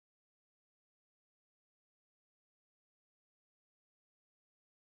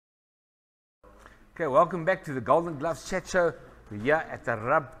Okay, welcome back to the Golden Gloves Chat Show. We're here at the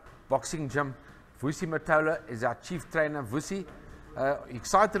Rub Boxing Gym. Vusi Mtolo is our chief trainer. Vusi,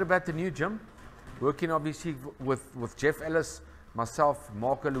 excited about the new gym? Working obviously with Jeff Ellis, myself,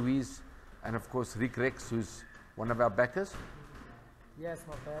 Marco Louise, and of course Rick Rex, who's one of our backers. Yes,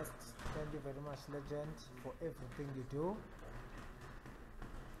 my best. Thank you very much, Legend, for everything you do.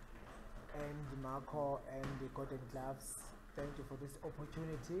 And Marco and the Golden Gloves, thank you for this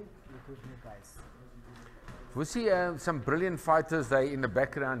opportunity you give me, guys. We see some brilliant fighters. They in the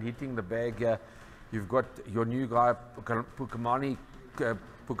background hitting the bag. You've got your new guy, Pukalani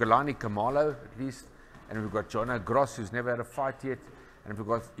Kamalo, at least, and we've got Jono Gross, who's never had a fight yet, and you've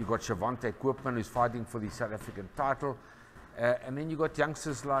got Shervantaigh Koopman, who's fighting for the South African title, and then you've got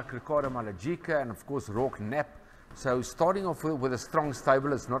youngsters like Ricardo Malajika and of course Rourke Knapp. So starting off with a strong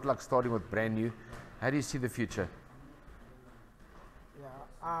stable, it's not like starting with brand new. How do you see the future? Yeah,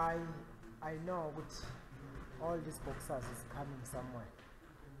 I know with all these boxers is coming somewhere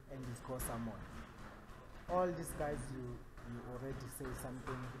and it's go somewhere. All these guys you already say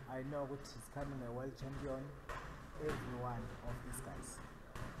something. I know what is coming a world champion, every one of these guys.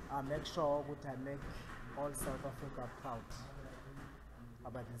 I make sure what I make all South Africa proud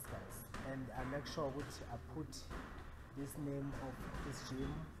about these guys. And I make sure which I put this name of this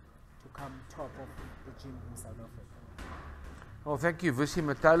gym to come top of the gym in South Africa. Well, thank you, Vusi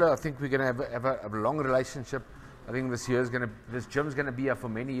Mtolo. I think we're going to have a long relationship. I think this gym's going to be here for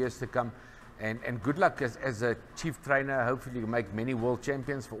many years to come. And good luck as a chief trainer. Hopefully you make many world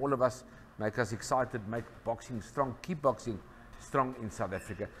champions for all of us. Make us excited, make boxing strong, keep boxing strong in South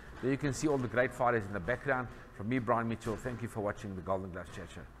Africa. There you can see all the great fighters in the background. From me, Brian Mitchell, thank you for watching the Golden Gloves Chat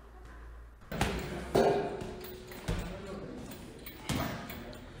Show.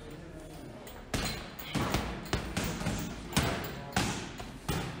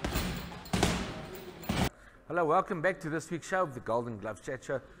 Hello, welcome back to this week's show of the Golden Gloves Chat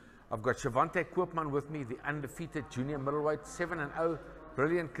Show. I've got Shervantaigh Koopman with me, the undefeated junior middleweight, 7-0,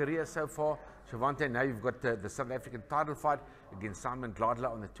 brilliant career so far. Shervantaigh, now you've got the South African title fight against Simon Gladler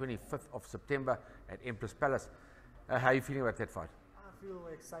on the 25th of September at Empress Palace. How are you feeling about that fight? I feel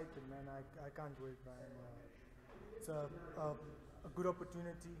excited, man. I can't wait, man. It's a good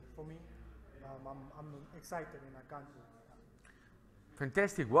opportunity for me. I'm excited and I can't wait.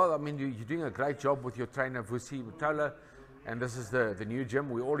 Fantastic. Well, I mean, you're doing a great job with your trainer, Vusi Mtolo, and this is the new gym.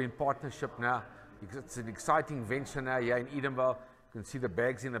 We're all in partnership now. It's an exciting venture now here in Edenvale. You can see the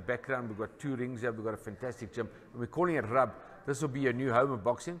bags in the background. We've got 2 rings here. We've got a fantastic gym. And we're calling it Rub. This will be your new home of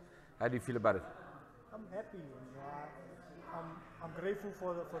boxing. How do you feel about it? I'm happy. I'm grateful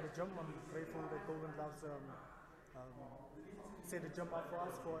for the gym. I'm grateful that Golden Gloves set the gym up for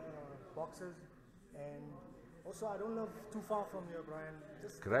us, for boxers. And also, I don't live too far from here, Brian.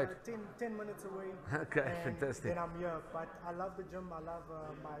 Just 10 minutes away. Okay, fantastic. Then I'm here. But I love the gym. I love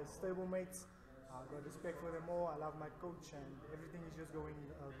my stable mates. I've got respect for them all. I love my coach, and everything is just going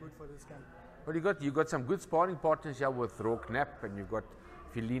good for this camp. Well, you got some good sparring partners here with Rourke Knapp, and you've got,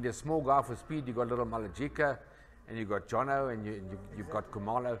 if you need a small guy for speed, you've got little Malajika, and you've got Jono, and you've got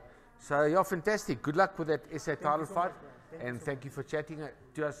Kumalo. So you're fantastic. Good luck with that SA title fight, and thank you for chatting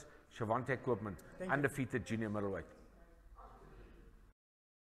to us. Shervantaigh Koopman, undefeated junior middleweight.